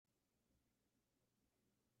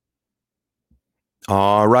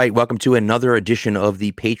All right, welcome to another edition of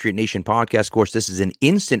the Patriot Nation podcast. Of course, this is an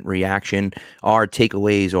instant reaction, our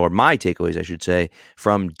takeaways, or my takeaways, I should say,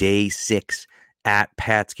 from day 6 at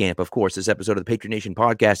Pat's Camp. Of course, this episode of the Patriot Nation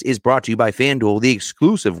podcast is brought to you by FanDuel, the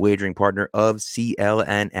exclusive wagering partner of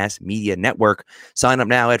CLNS Media Network. Sign up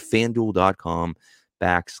now at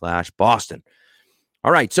FanDuel.com/Boston.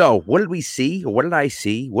 All right, so what did we see? Or what did I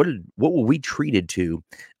see? What were we treated to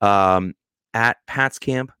at Pat's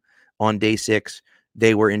Camp on day 6?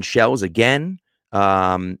 They were in shells again.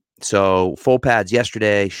 So full pads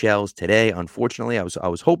yesterday, shells today. Unfortunately, I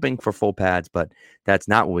was hoping for full pads, but that's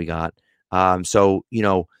not what we got. So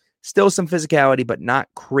still some physicality, but not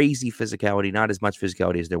crazy physicality. Not as much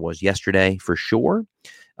physicality as there was yesterday, for sure.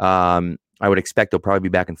 I would expect they'll probably be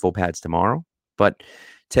back in full pads tomorrow, but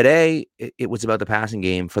today it was about the passing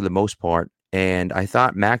game for the most part, and I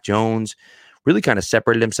thought Mac Jones really kind of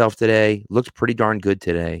separated himself today. Looked pretty darn good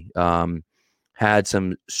today. Had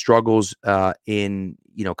some struggles in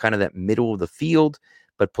kind of that middle of the field,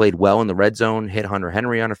 but played well in the red zone. Hit Hunter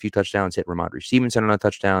Henry on a few touchdowns. Hit Ramondre Stevenson on a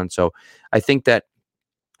touchdown. So I think that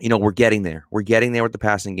we're getting there. We're getting there with the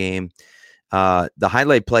passing game. The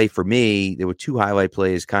highlight play for me, there were two highlight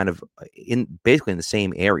plays, kind of basically in the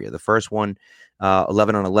same area. The first one,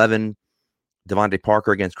 11 on 11, Devontae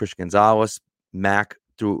Parker against Christian Gonzalez. Mac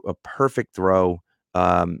threw a perfect throw.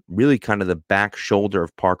 Really kind of the back shoulder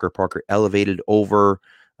of Parker. Parker elevated over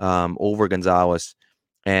Gonzalez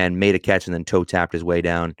and made a catch, and then toe tapped his way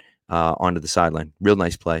down onto the sideline. Real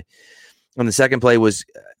nice play. And the second play was,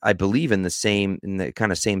 I believe, in the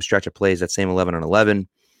kind of same stretch of plays, that same 11 on 11.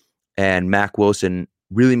 And Mac Wilson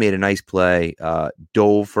really made a nice play,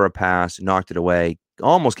 dove for a pass, knocked it away,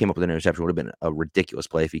 almost came up with an interception. Would have been a ridiculous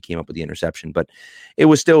play if he came up with the interception, but it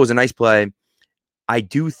was a nice play. I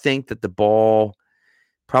do think that the ball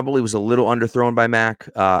probably was a little underthrown by Mac.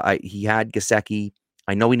 He had Gesicki.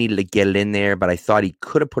 I know he needed to get it in there, but I thought he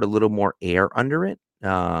could have put a little more air under it.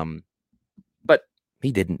 But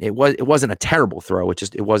he didn't. It wasn't a terrible throw.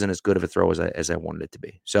 It wasn't as good of a throw as I wanted it to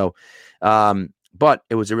be. So, but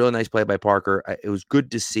it was a really nice play by Parker. It was good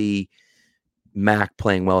to see Mac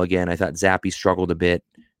playing well again. I thought Zappe struggled a bit.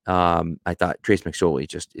 I thought Trace McSorley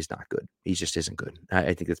just is not good. He just isn't good.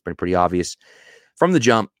 I think that's been pretty obvious from the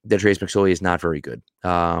jump that Trace McSorley is not very good.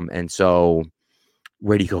 And so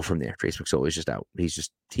where do you go from there? Trace McSorley is just out. He's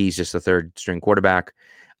just a third string quarterback.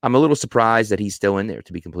 I'm a little surprised that he's still in there,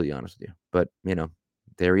 to be completely honest with you. But,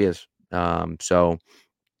 there he is. So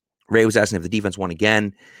Ray was asking if the defense won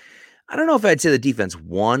again. I don't know if I'd say the defense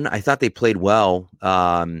won. I thought they played well.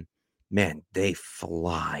 Man, they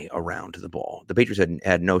fly around the ball. The Patriots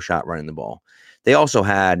had no shot running the ball. They also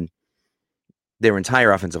had their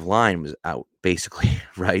entire offensive line was out, basically,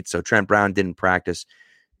 right? So Trent Brown didn't practice.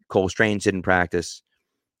 Cole Strange didn't practice.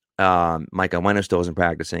 Mike Onwenu still wasn't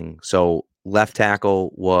practicing. So left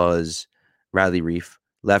tackle was Riley Reif.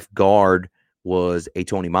 Left guard was a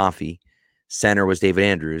Tony Mafi. Center was David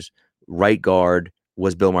Andrews. Right guard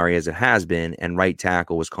was Bill Murray, as it has been. And right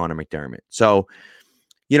tackle was Connor McDermott. So,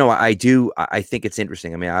 I think it's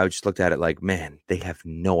interesting. I mean, I just looked at it like, man, they have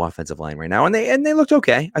no offensive line right now. And they looked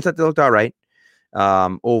okay. I thought they looked all right.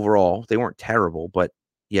 Overall, they weren't terrible, but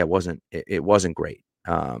yeah, it wasn't great.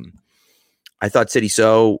 I thought City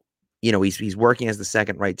So, he's working as the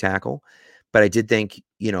second right tackle, but I did think,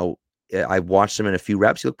 I watched him in a few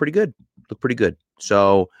reps. He looked pretty good.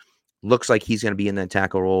 So looks like he's going to be in that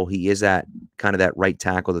tackle role. He is that kind of that right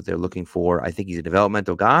tackle that they're looking for. I think he's a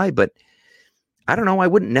developmental guy, but I don't know. I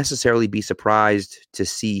wouldn't necessarily be surprised to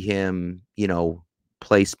see him,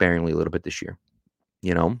 play sparingly a little bit this year,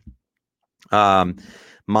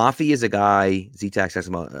 Mafi is a guy. Z-Tax asked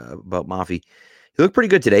about Mafi. He looked pretty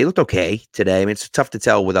good today. He looked okay today. I mean, it's tough to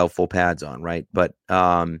tell without full pads on, right? But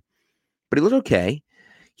he looked okay.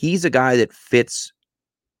 He's a guy that fits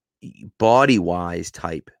body-wise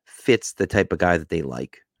fits the type of guy that they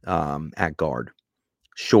like at guard.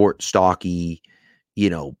 Short, stocky,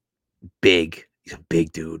 big. He's a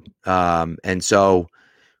big dude. And so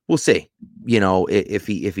we'll see, if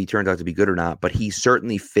he turns out to be good or not. But he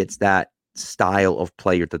certainly fits that style of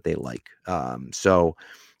player that they like. So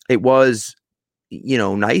it was,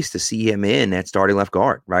 nice to see him in at starting left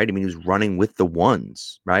guard, right? I mean, he was running with the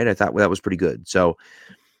ones, right? I thought that was pretty good. So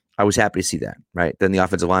I was happy to see that, right? Then the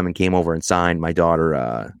offensive lineman came over and signed. My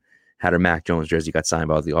daughter had her Mac Jones jersey, got signed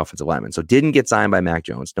by the offensive lineman. So didn't get signed by Mac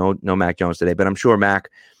Jones. No Mac Jones today, but I'm sure Mac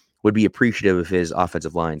would be appreciative of his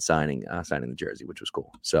offensive line signing the jersey, which was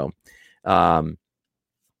cool. So,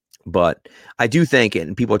 but I do think,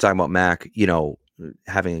 and people are talking about Mac,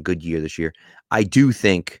 having a good year this year. I do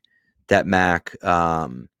think that Mac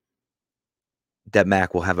that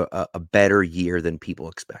Mac will have a better year than people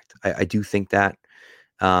expect. I do think that.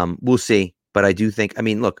 We'll see. But I do think, I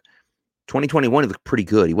mean, look, 2021, he looked pretty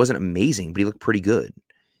good. He wasn't amazing, but he looked pretty good.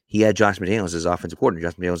 He had Josh McDaniels as offensive coordinator.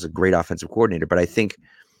 Josh McDaniels is a great offensive coordinator, but I think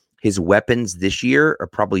his weapons this year are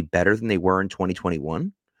probably better than they were in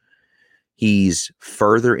 2021. He's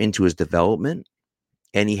further into his development,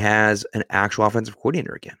 and he has an actual offensive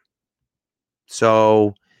coordinator again.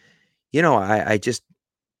 So, you know, I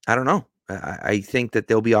don't know. I think that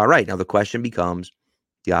they'll be all right. Now, the question becomes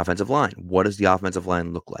the offensive line. What does the offensive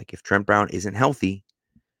line look like? If Trent Brown isn't healthy,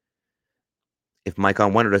 if Mike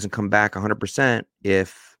Onwenu doesn't come back 100%,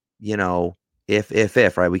 if,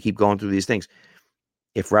 right? We keep going through these things.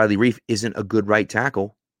 If Riley Reiff isn't a good right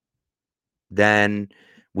tackle, then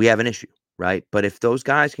we have an issue, right? But if those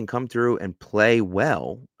guys can come through and play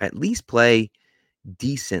well, at least play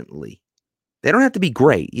decently, they don't have to be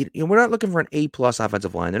great. We're not looking for an A+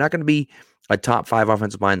 offensive line. They're not going to be a top 5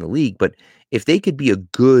 offensive line in the league, but if they could be a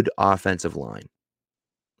good offensive line,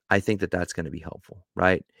 I think that that's going to be helpful,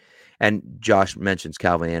 right? And Josh mentions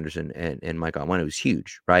Calvin Anderson and Mike Onwenu is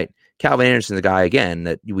huge, right? Calvin Anderson, the guy, again,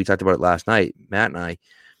 that we talked about it last night, Matt and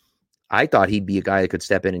I thought he'd be a guy that could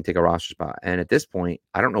step in and take a roster spot. And at this point,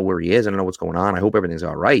 I don't know where he is. I don't know what's going on. I hope everything's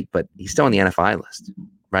all right, but he's still on the NFI list,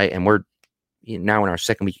 right? And we're now in our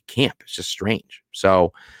second week of camp. It's just strange.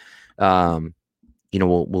 So,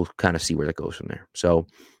 we'll kind of see where that goes from there. So,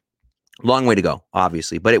 long way to go,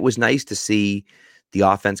 obviously, but it was nice to see the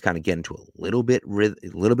offense kind of get into a little bit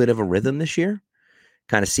of a rhythm this year,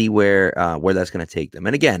 kind of see where that's going to take them.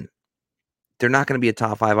 And again, they're not going to be a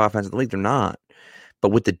top 5 offense in the league. They're not. But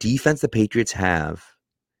with the defense the Patriots have,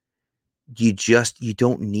 you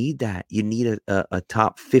don't need that. You need a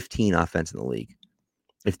top 15 offense in the league.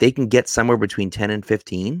 If they can get somewhere between 10 and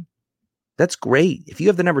 15, that's great. If you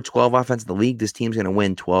have the number 12 offense in the league, this team's going to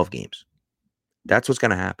win 12 games. That's what's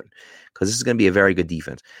going to happen because this is going to be a very good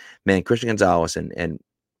defense. Man, Christian Gonzalez, and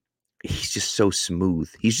he's just so smooth.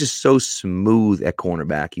 He's just so smooth at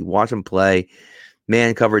cornerback. You watch him play,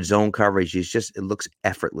 man coverage, zone coverage. It looks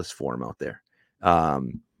effortless for him out there.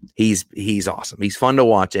 He's awesome. He's fun to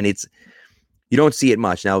watch, and you don't see it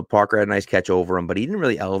much. Now, Parker had a nice catch over him, but he didn't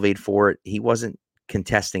really elevate for it. He wasn't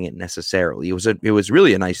contesting it necessarily. It was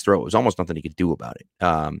really a nice throw. It was almost nothing he could do about it.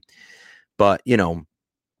 But yeah,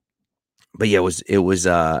 it was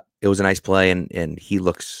a nice play, and he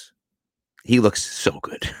looks so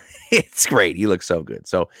good. It's great. He looks so good.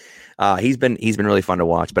 So he's been really fun to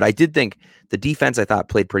watch. But I did think the defense, I thought,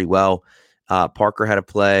 played pretty well. Parker had a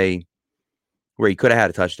play where he could have had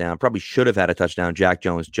a touchdown, probably should have had a touchdown. Jack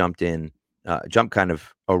Jones jumped kind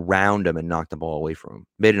of around him and knocked the ball away from him.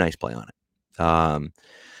 Made a nice play on it.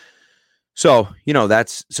 So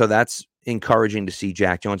that's encouraging to see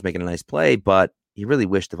Jack Jones making a nice play, but you really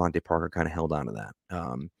wish Devontae Parker kind of held on to that.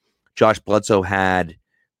 Josh Bledsoe had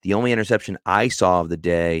the only interception I saw of the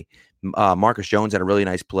day. Marcus Jones had a really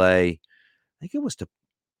nice play. I think it was the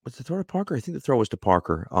throw to Parker. I think the throw was to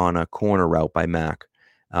Parker on a corner route by Mac.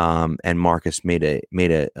 And Marcus made a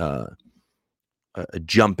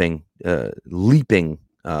jumping, leaping,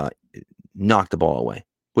 knocked the ball away,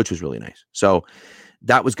 which was really nice. So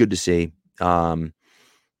that was good to see.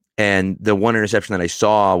 And the one interception that I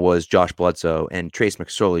saw was Josh Bledsoe and Trace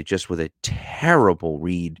McSorley just with a terrible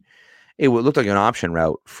read. It looked like an option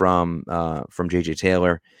route from JJ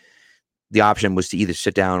Taylor. The option was to either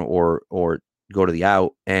sit down or go to the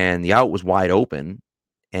out, and the out was wide open.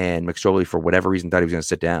 And McSorley, for whatever reason, thought he was going to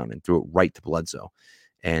sit down and threw it right to Bledsoe.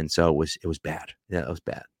 And so it was bad. Yeah, it was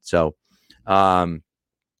bad. So, but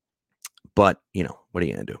what are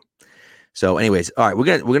you going to do? So anyways, all right, we're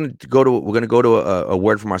going to go to a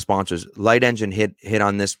word from our sponsors. Light Engine hit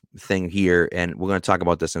on this thing here, and we're going to talk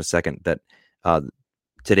about this in a second. That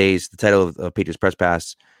the title of Patriots Press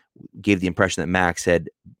Pass gave the impression that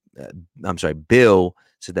Bill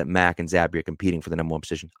said that Mac and Zabby are competing for the number 1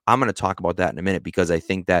 position. I'm going to talk about that in a minute because I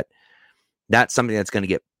think that that's something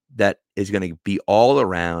that is going to be all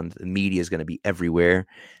around. The media is going to be everywhere.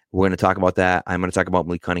 We're going to talk about that. I'm going to talk about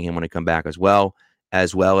Malik Cunningham when I come back as well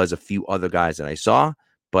as a few other guys that I saw.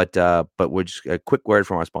 But we're just a quick word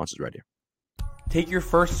from our sponsors right here. Take your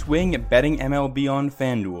first swing at betting MLB on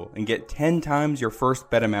FanDuel and get 10 times your first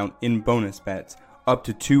bet amount in bonus bets, up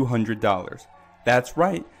to $200. That's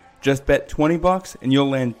right. Just bet $20 and you'll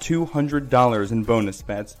land $200 in bonus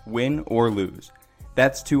bets, win or lose.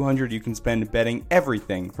 That's $200 you can spend betting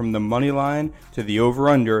everything from the money line to the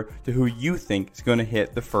over-under to who you think is going to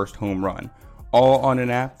hit the first home run. All on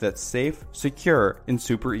an app that's safe, secure, and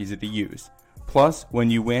super easy to use. Plus,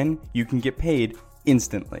 when you win, you can get paid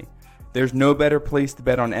instantly. There's no better place to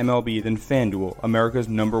bet on MLB than FanDuel, America's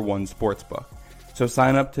 #1 sportsbook. So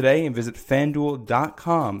sign up today and visit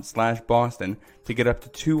FanDuel.com/Boston to get up to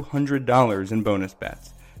 $200 in bonus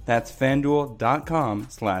bets. That's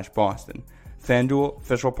FanDuel.com/Boston. FanDuel,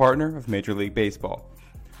 official partner of Major League Baseball.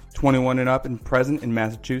 21 and up and present in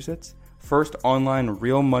Massachusetts. First online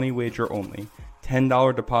real money wager only.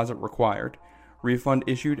 $10 deposit required. Refund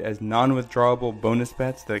issued as non-withdrawable bonus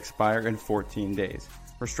bets that expire in 14 days.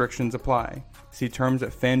 Restrictions apply. See terms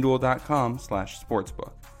at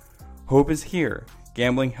FanDuel.com/sportsbook. Hope is here.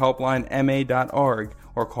 GamblingHelplineMA.org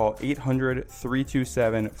or call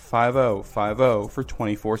 800-327-5050 for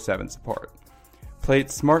 24/7 support. Play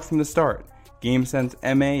it smart from the start.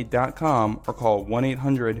 GameSenseMA.com or call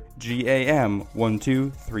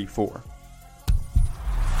 1-800-GAM-1234.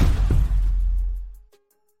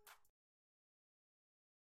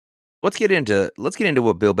 Let's get into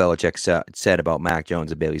what Bill Belichick said about Mac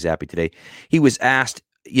Jones and Bailey Zappi today. He was asked,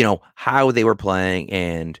 how they were playing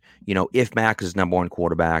and, if Mac is number one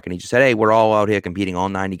quarterback. And he just said, hey, we're all out here competing. All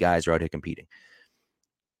 90 guys are out here competing.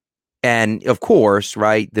 And of course,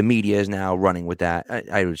 right, the media is now running with that.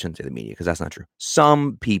 I shouldn't say the media because that's not true.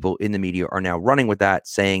 Some people in the media are now running with that,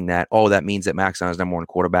 saying that, that means that Mac's not his number one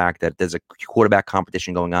quarterback, that there's a quarterback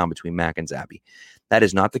competition going on between Mac and Zappi. That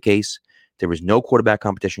is not the case. There was no quarterback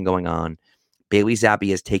competition going on. Bailey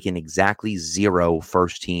Zappi has taken exactly 0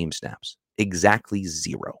 first-team snaps. Exactly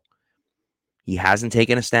 0. He hasn't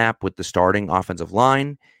taken a snap with the starting offensive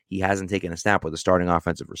line. He hasn't taken a snap with the starting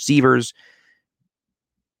offensive receivers.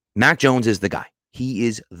 Mac Jones is the guy. He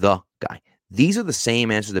is the guy. These are the same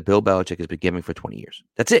answers that Bill Belichick has been giving for 20 years.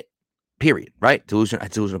 That's it. Period. Right?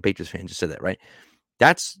 Delusional Patriots fan just said that, right?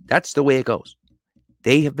 That's the way it goes.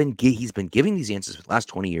 He's been giving these answers for the last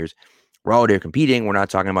 20 years. We're all there competing. We're not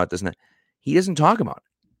talking about this and that. He doesn't talk about it,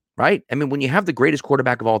 right? I mean, when you have the greatest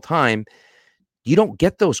quarterback of all time, you don't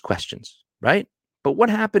get those questions, right? But what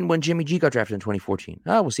happened when Jimmy G got drafted in 2014?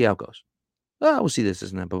 We'll see how it goes. We'll see this,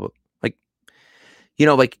 isn't that? But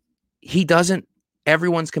he doesn't.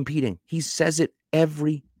 Everyone's competing. He says it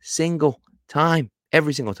every single time.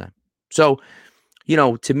 So,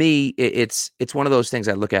 to me, it's one of those things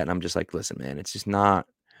I look at and I'm just like, listen, man, it's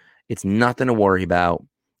nothing to worry about.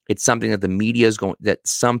 It's something that that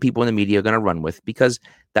some people in the media are going to run with because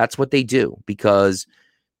that's what they do, because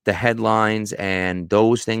the headlines and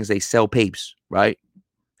those things, they sell papes, right?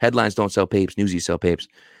 Headlines don't sell papes. Newsies sell papes.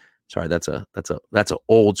 Sorry, that's a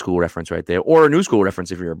old school reference right there, or a new school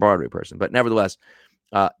reference if you're a Broadway person. But nevertheless,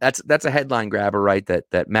 that's a headline grabber, right?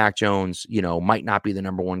 That Mac Jones, might not be the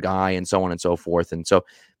number one guy, and so on and so forth. And so,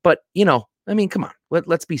 but I mean, come on,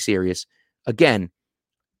 let's be serious. Again,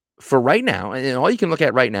 for right now, and all you can look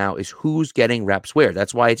at right now is who's getting reps where.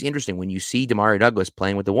 That's why it's interesting when you see Demario Douglas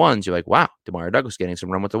playing with the ones. You're like, wow, Demario Douglas getting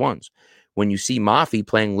some run with the ones. When you see Mafi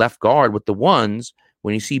playing left guard with the ones.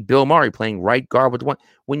 When you see Bill Murray playing right guard with the one,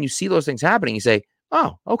 when you see those things happening, you say,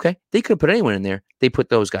 oh, okay, they could have put anyone in there. They put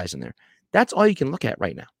those guys in there. That's all you can look at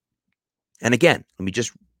right now. And again, let me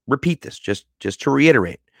just repeat this, just to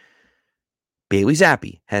reiterate. Bailey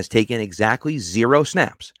Zappi has taken exactly 0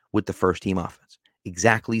 snaps with the first team offense.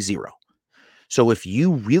 Exactly 0. So if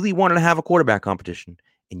you really wanted to have a quarterback competition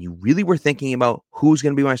and you really were thinking about who's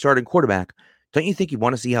going to be my starting quarterback, don't you think you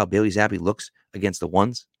want to see how Bailey Zappi looks against the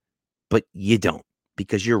ones? But you don't,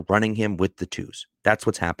 because you're running him with the 2s. That's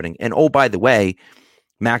what's happening. And oh, by the way,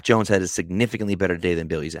 Mac Jones had a significantly better day than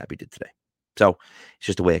Bailey Zappi did today. So it's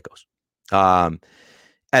just the way it goes.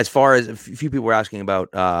 As far as a few people were asking about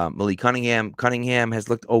Malik Cunningham, Cunningham has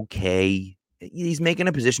looked okay. He's making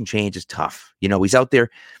a position change is tough. He's out there.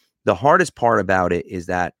 The hardest part about it is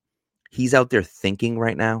that he's out there thinking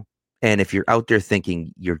right now. And if you're out there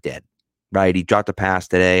thinking, you're dead, right? He dropped a pass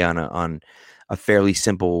today on a fairly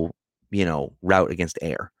simple, route against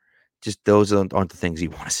air. Just those aren't the things you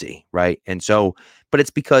want to see, right? And so, but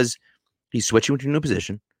it's because he's switching to a new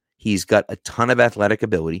position. He's got a ton of athletic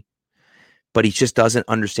ability, but he just doesn't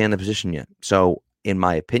understand the position yet. So, in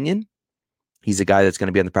my opinion, he's a guy that's going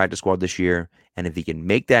to be on the practice squad this year. And if he can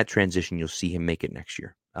make that transition, you'll see him make it next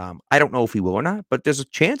year. I don't know if he will or not, but there's a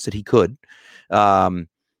chance that he could.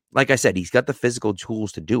 Like I said, he's got the physical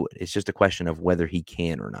tools to do it. It's just a question of whether he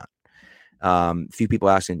can or not. A few people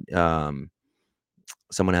asking,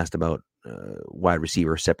 someone asked about wide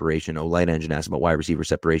receiver separation. Light Engine asked about wide receiver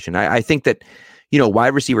separation. I think that,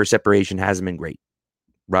 wide receiver separation hasn't been great,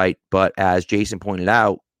 right? But as Jason pointed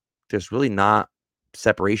out, there's really not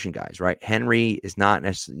separation guys, right? Henry is not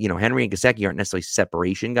necessarily, Henry and Gesicki aren't necessarily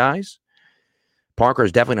separation guys. Parker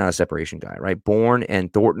is definitely not a separation guy, right? Bourne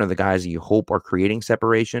and Thornton are the guys that you hope are creating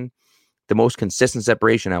separation. The most consistent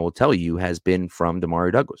separation, I will tell you, has been from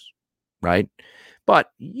Demario Douglas, right?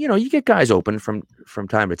 But you get guys open from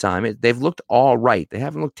time to time. They've looked all right. They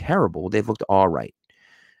haven't looked terrible. They've looked all right.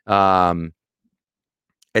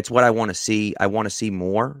 It's what I want to see. I want to see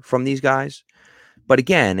more from these guys. But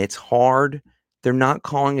again, it's hard. They're not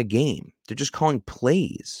calling a game. They're just calling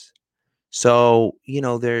plays. So,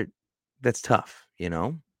 that's tough,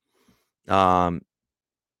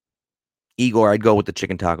 Igor, I'd go with the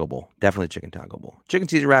chicken taco bowl. Definitely chicken taco bowl. Chicken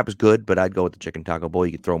Caesar wrap is good, but I'd go with the chicken taco bowl.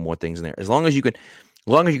 You could throw more things in there. As long as you can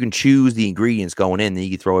choose the ingredients going in, then you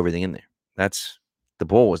can throw everything in there. That's the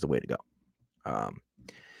bowl is the way to go.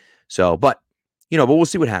 But we'll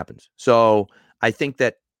see what happens. So I think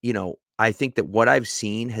that what I've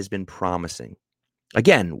seen has been promising.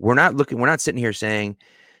 Again, we're not sitting here saying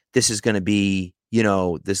this is going to be, they're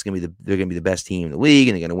going to be the best team in the league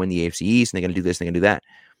and they're going to win the AFC East and they're going to do this and they're going to do that.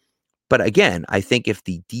 But again, I think if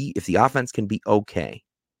the offense can be okay,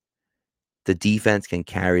 the defense can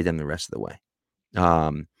carry them the rest of the way.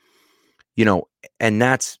 And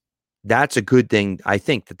that's a good thing. I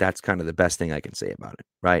think that's kind of the best thing I can say about it,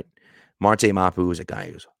 right? Marte Mapu is a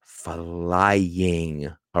guy who's flying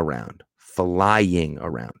around.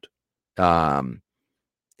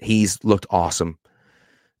 He's looked awesome.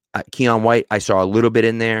 Keon White, I saw a little bit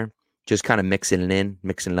in there, just kind of mixing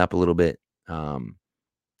it up a little bit.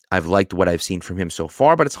 I've liked what I've seen from him so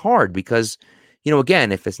far, but it's hard because,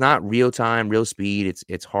 again, if it's not real time, real speed,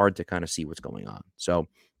 it's hard to kind of see what's going on. So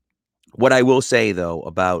what I will say though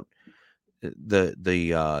about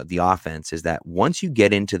the offense is that once you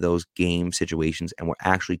get into those game situations and we're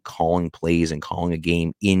actually calling plays and calling a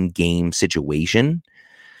game in game situation,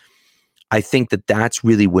 I think that's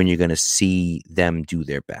really when you're going to see them do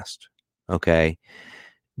their best. Okay.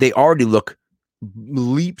 They already look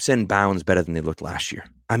leaps and bounds better than they looked last year.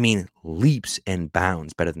 I mean, leaps and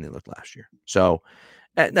bounds better than they looked last year. So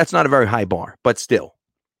that's not a very high bar, but still,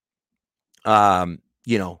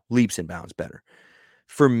 leaps and bounds better.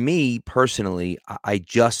 For me personally, I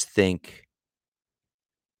just think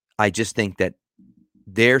that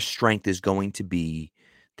their strength is going to be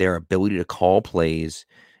their ability to call plays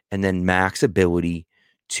and then Mac's ability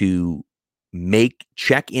to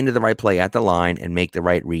check into the right play at the line and make the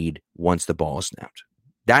right read once the ball is snapped.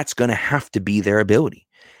 That's going to have to be their ability.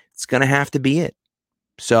 It's going to have to be it.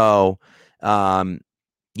 So, and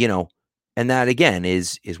that again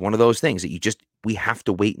is one of those things that we have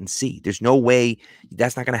to wait and see. There's no way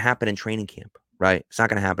that's not going to happen in training camp, right? It's not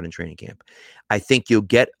going to happen in training camp. I think you'll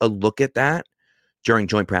get a look at that during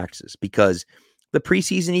joint practices because the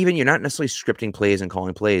preseason, even you're not necessarily scripting plays and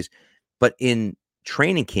calling plays, but in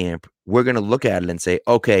training camp, we're going to look at it and say,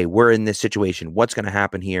 okay, we're in this situation. What's going to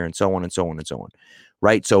happen here? And so on and so on and so on.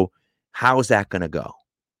 Right. So how's that going to go?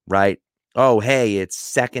 Right. Oh, hey, it's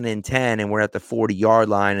 2nd and 10 and we're at the 40-yard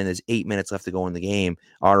line and there's 8 minutes left to go in the game.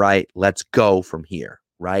 All right, let's go from here.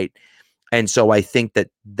 Right. And so I think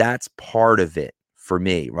that's part of it for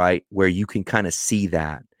me, right? Where you can kind of see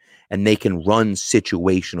that and they can run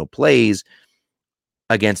situational plays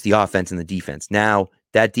against the offense and the defense. Now,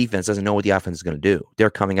 that defense doesn't know what the offense is going to do. They're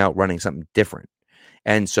coming out running something different.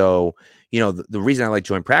 And so, the reason I like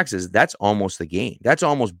joint practice is that's almost the game. That's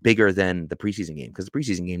almost bigger than the preseason game because the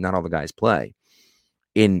preseason game, not all the guys play.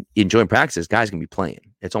 In joint practices, guys can be playing.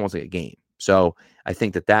 It's almost like a game. So I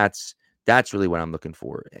think that's really what I'm looking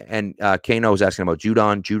for. And Kano was asking about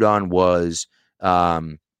Judon. Judon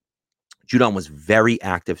was very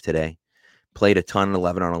active today. Played a ton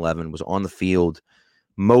 11 on 11. Was on the field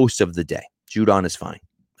most of the day. Judon is fine.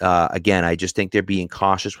 Again, I just think they're being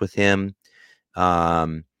cautious with him.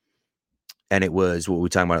 And it was what we were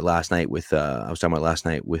talking about last night with I was talking about last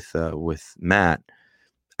night with Matt.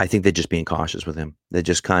 I think they're just being cautious with him. They're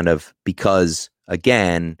just kind of because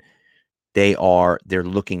again, they're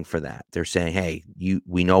looking for that. They're saying, hey,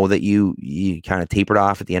 we know that you kind of tapered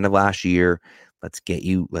off at the end of last year. Let's get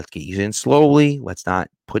you in slowly. Let's not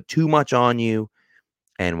put too much on you.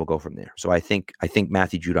 And we'll go from there. So I think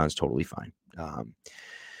Matthew Judon's totally fine.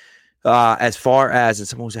 As far as, and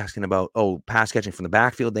someone was asking about, pass catching from the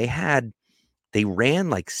backfield, they ran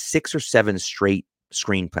like 6 or 7 straight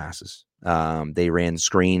screen passes. They ran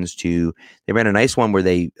they ran a nice one where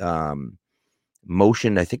they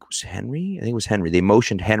motioned, I think it was Henry. They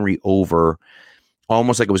motioned Henry over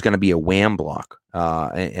almost like it was going to be a wham block,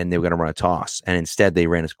 and they were going to run a toss. And instead they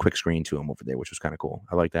ran a quick screen to him over there, which was kind of cool.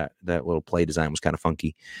 I like that. That little play design was kind of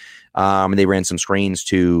funky. And they ran some screens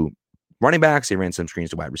to running backs. They ran some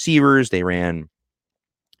screens to wide receivers.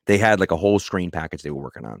 They had like a whole screen package they were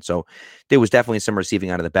working on. So there was definitely some receiving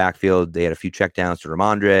out of the backfield. They had a few checkdowns to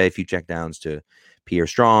Ramondre, a few checkdowns to Pierre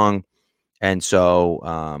Strong. And so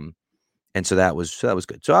that was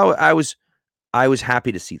good. So I was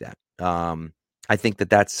happy to see that. I think that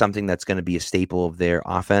that's something that's going to be a staple of their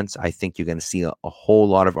offense. I think you're going to see a whole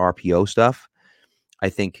lot of RPO stuff. I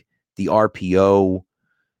think the RPO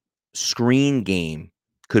screen game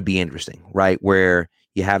could be interesting, right? Where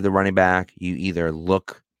you have the running back, you either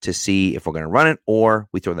look to see if we're going to run it or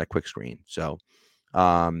we throw that quick screen. So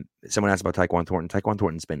someone asked about Tyquan Thornton. Tyquan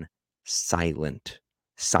Thornton's been silent.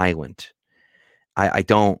 I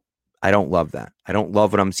don't love that. I don't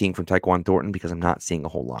love what I'm seeing from Tyquan Thornton because I'm not seeing a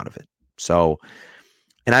whole lot of it. So,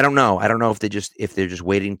 and I don't know if they're just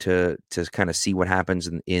waiting to kind of see what happens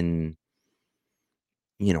in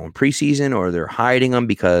preseason, or they're hiding him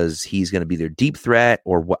because he's going to be their deep threat,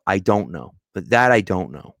 or what. I don't know, but that I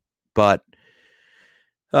don't know. But,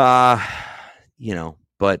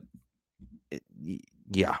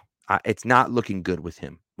 it's not looking good with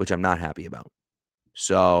him, which I'm not happy about.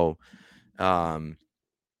 So, I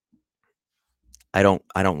don't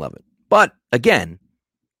love it. But again,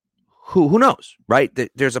 who knows, right?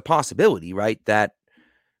 There's a possibility, right, that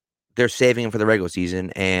they're saving him for the regular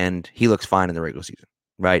season and he looks fine in the regular season,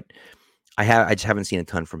 right? I just haven't seen a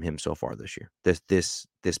ton from him so far this year. This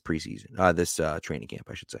preseason, this training camp,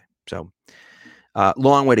 I should say. So,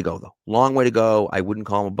 long way to go though. Long way to go. I wouldn't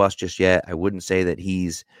call him a bust just yet. I wouldn't say that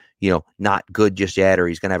he's, not good just yet, or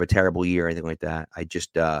he's going to have a terrible year or anything like that. I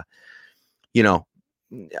just, I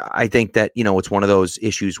think that, it's one of those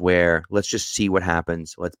issues where let's just see what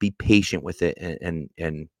happens. Let's be patient with it and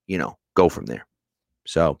go from there.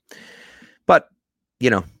 So, but,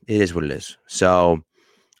 it is what it is. So,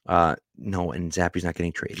 no, and Zappy's not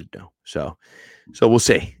getting traded though. So we'll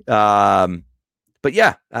see. But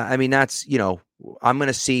yeah, I mean, that's, I'm going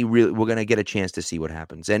to see we're going to get a chance to see what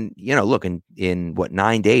happens. And, look, in what,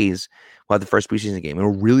 9 days, we'll have the first preseason game and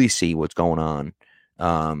we'll really see what's going on,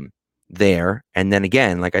 there. And then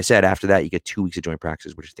again, like I said, after that, you get 2 weeks of joint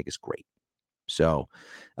practices, which I think is great. So,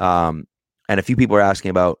 and a few people are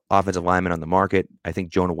asking about offensive linemen on the market. I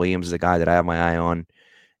think Jonah Williams is a guy that I have my eye on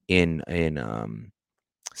in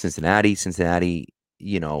Cincinnati. Cincinnati,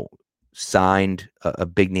 signed a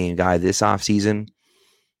big name guy this offseason.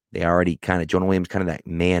 They already Jonah Williams, kind of that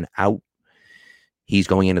man out. He's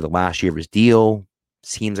going into the last year of his deal.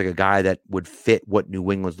 Seems like a guy that would fit what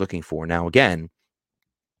New England's looking for. Now, again,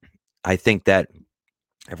 I think that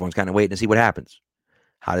everyone's kind of waiting to see what happens.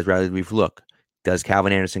 How does Riley Reiff look? Does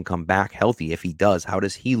Calvin Anderson come back healthy? If he does, how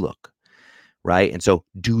does he look? Right? And so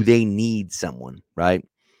do they need someone? Right?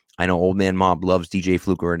 I know Old Man Mob loves DJ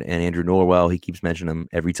Fluker and Andrew Norwell. He keeps mentioning them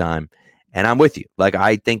every time. And I'm with you. Like,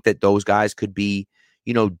 I think that those guys could be,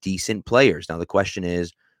 decent players. Now, the question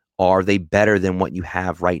is, are they better than what you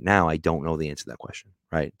have right now? I don't know the answer to that question.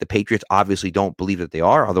 Right? The Patriots obviously don't believe that they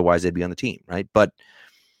are. Otherwise, they'd be on the team. Right? But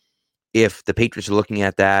if the Patriots are looking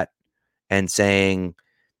at that and saying,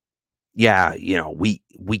 yeah,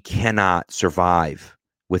 we cannot survive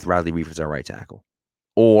with Riley Reiff as our right tackle,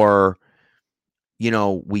 or,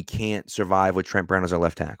 we can't survive with Trent Brown as our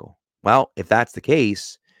left tackle. Well, if that's the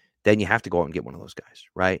case, then you have to go out and get one of those guys,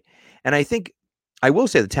 right? And I think I will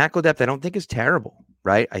say the tackle depth I don't think is terrible,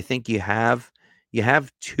 right? I think you have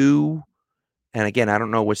two, and again, I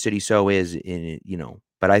don't know what City So is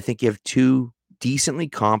but I think you have two decently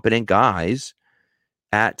competent guys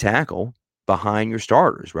at tackle behind your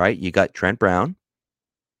starters, right? You got Trent Brown,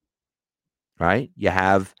 right? You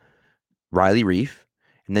have Riley Reiff,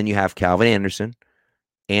 and then you have Calvin Anderson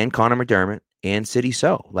and Connor McDermott and City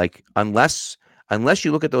So. Like, unless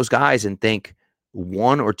you look at those guys and think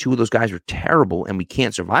one or two of those guys are terrible and we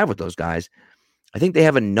can't survive with those guys, I think they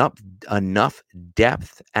have enough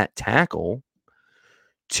depth at tackle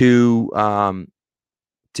to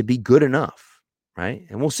be good enough, right?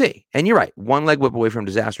 And we'll see. And you're right, one leg whip away from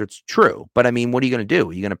disaster. It's true, but I mean, what are you going to do?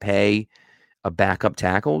 Are you going to pay a backup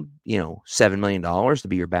tackle, $7 million to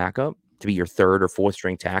be your backup, to be your third or fourth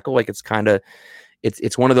string tackle? Like, it's kind of,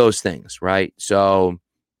 it's one of those things, right? So,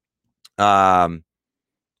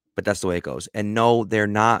 but that's the way it goes. And no, they're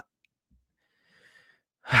not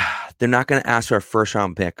going to ask for a first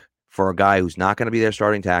round pick for a guy who's not going to be their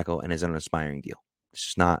starting tackle and is on an aspiring deal.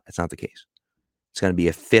 It's not the case. It's going to be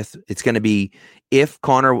a fifth. It's going to be if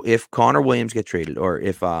Connor Williams gets traded, or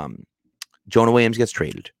if Jonah Williams gets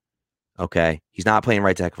traded. Okay, he's not playing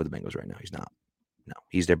right tackle for the Bengals right now. He's not. No,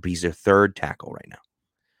 he's their third tackle right now.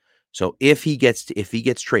 So if he gets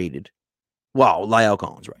traded, well, La'el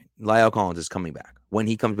Collins, right? La'el Collins is coming back. When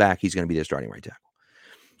he comes back, he's going to be their starting right tackle.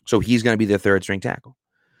 So he's going to be their third string tackle.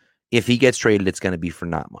 If he gets traded, it's going to be for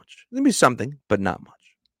not much. It's going to be something, but not much.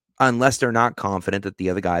 Unless they're not confident that the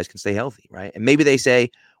other guys can stay healthy, right? And maybe they say,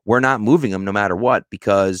 we're not moving them no matter what,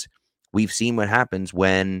 because we've seen what happens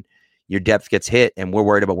when your depth gets hit and we're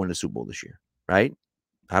worried about winning the Super Bowl this year, right?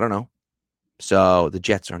 I don't know. So the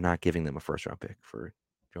Jets are not giving them a first-round pick for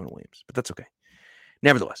Jonah Williams, but that's okay.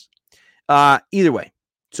 Nevertheless, either way.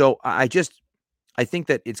 So I think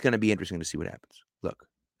that it's going to be interesting to see what happens. Look,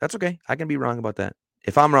 that's okay. I can be wrong about that.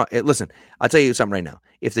 If I'm wrong, listen, I'll tell you something right now.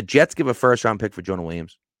 If the Jets give a first-round pick for Jonah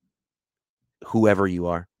Williams, whoever you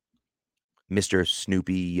are, Mr.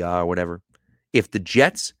 Snoopy, whatever, if the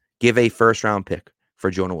Jets give a first-round pick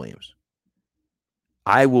for Jonah Williams,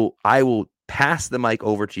 I will pass the mic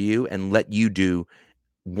over to you and let you do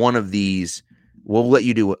one of these. We'll let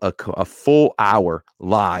you do a full hour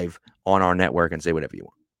live on our network and say whatever you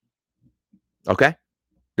want. Okay?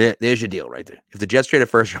 There's your deal right there. If the Jets trade a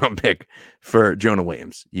first-round pick for Jonah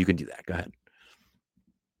Williams, you can do that. Go ahead.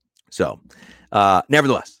 So,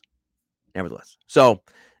 nevertheless. So,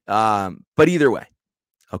 but either way,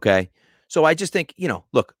 okay? So I just think,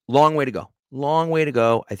 look, long way to go.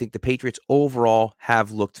 I think the Patriots overall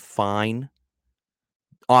have looked fine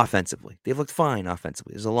offensively. They've looked fine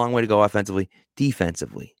offensively. There's a long way to go offensively.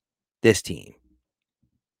 Defensively, this team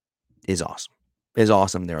is awesome. They're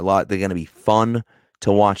going to be fun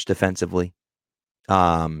to watch defensively.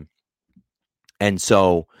 And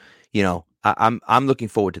so, I'm looking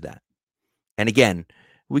forward to that. And again,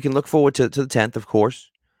 we can look forward to the 10th, of course.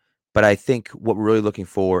 But I think what we're really looking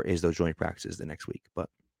for is those joint practices the next week. But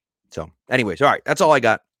so anyways, all right, that's all I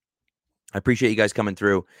got. I appreciate you guys coming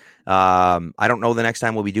through. I don't know the next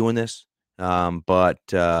time we'll be doing this, but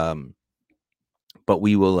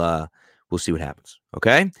we will we'll see what happens.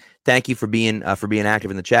 Okay. Thank you for being active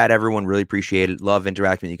in the chat, everyone. Really appreciate it. Love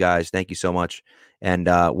interacting with you guys. Thank you so much. And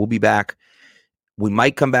we'll be back. We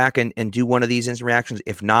might come back and do one of these instant reactions.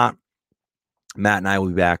 If not, Matt and I will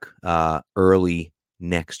be back early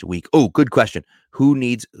next week. Oh, good question.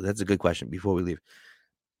 That's a good question before we leave.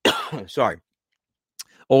 Sorry.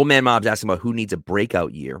 Old Man Mob's asking about who needs a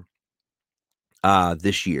breakout year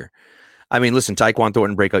this year. I mean, listen, Tyquan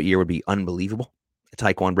Thornton breakout year would be unbelievable. A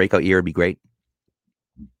Tyquan breakout year would be great.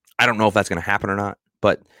 I don't know if that's going to happen or not,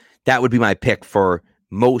 but that would be my pick for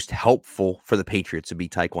most helpful for the Patriots to be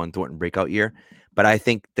Tyquan Thornton breakout year. But I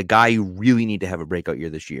think the guy you really need to have a breakout year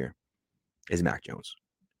this year is Mac Jones.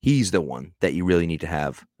 He's the one that you really need to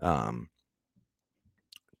have a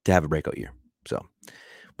breakout year. So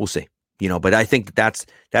we'll see. But I think that's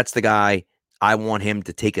the guy. I want him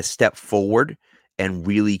to take a step forward and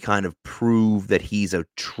really kind of prove that he's a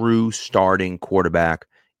true starting quarterback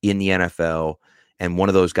in the NFL and one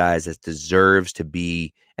of those guys that deserves to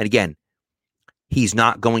be. And again, he's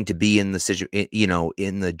not going to be in the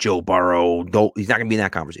in the Joe Burrow. He's not going to be in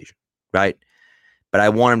that conversation, right? But I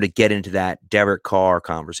want him to get into that Derek Carr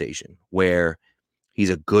conversation where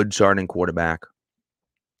he's a good starting quarterback.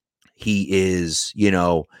 He is,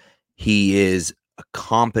 he is a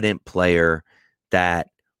competent player that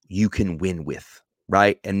you can win with,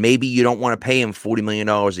 right? And maybe you don't want to pay him $40 million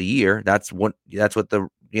a year. That's what the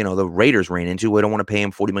Raiders ran into. We don't want to pay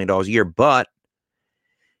him $40 million a year, but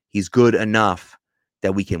he's good enough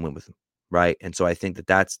that we can win with him, right? And so I think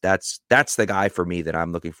that's the guy for me that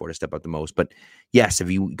I'm looking for to step up the most. But yes, if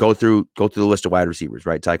you go through the list of wide receivers,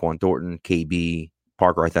 right? Tyquan Thornton, KB,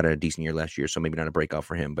 Parker, I thought had a decent year last year, so maybe not a breakout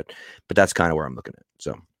for him, but that's kind of where I'm looking at.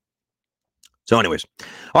 So anyways,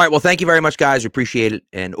 all right. Well, thank you very much, guys. We appreciate it.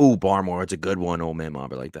 And Barmore, it's a good one. Old Man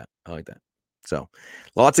Mob, I like that. So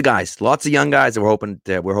lots of guys, lots of young guys that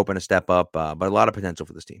we're hoping to step up, but a lot of potential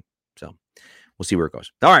for this team. So we'll see where it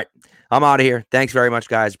goes. All right, I'm out of here. Thanks very much,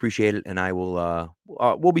 guys. Appreciate it. And I will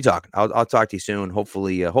we'll be talking. I'll talk to you soon.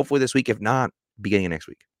 Hopefully this week. If not, beginning of next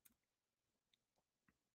week.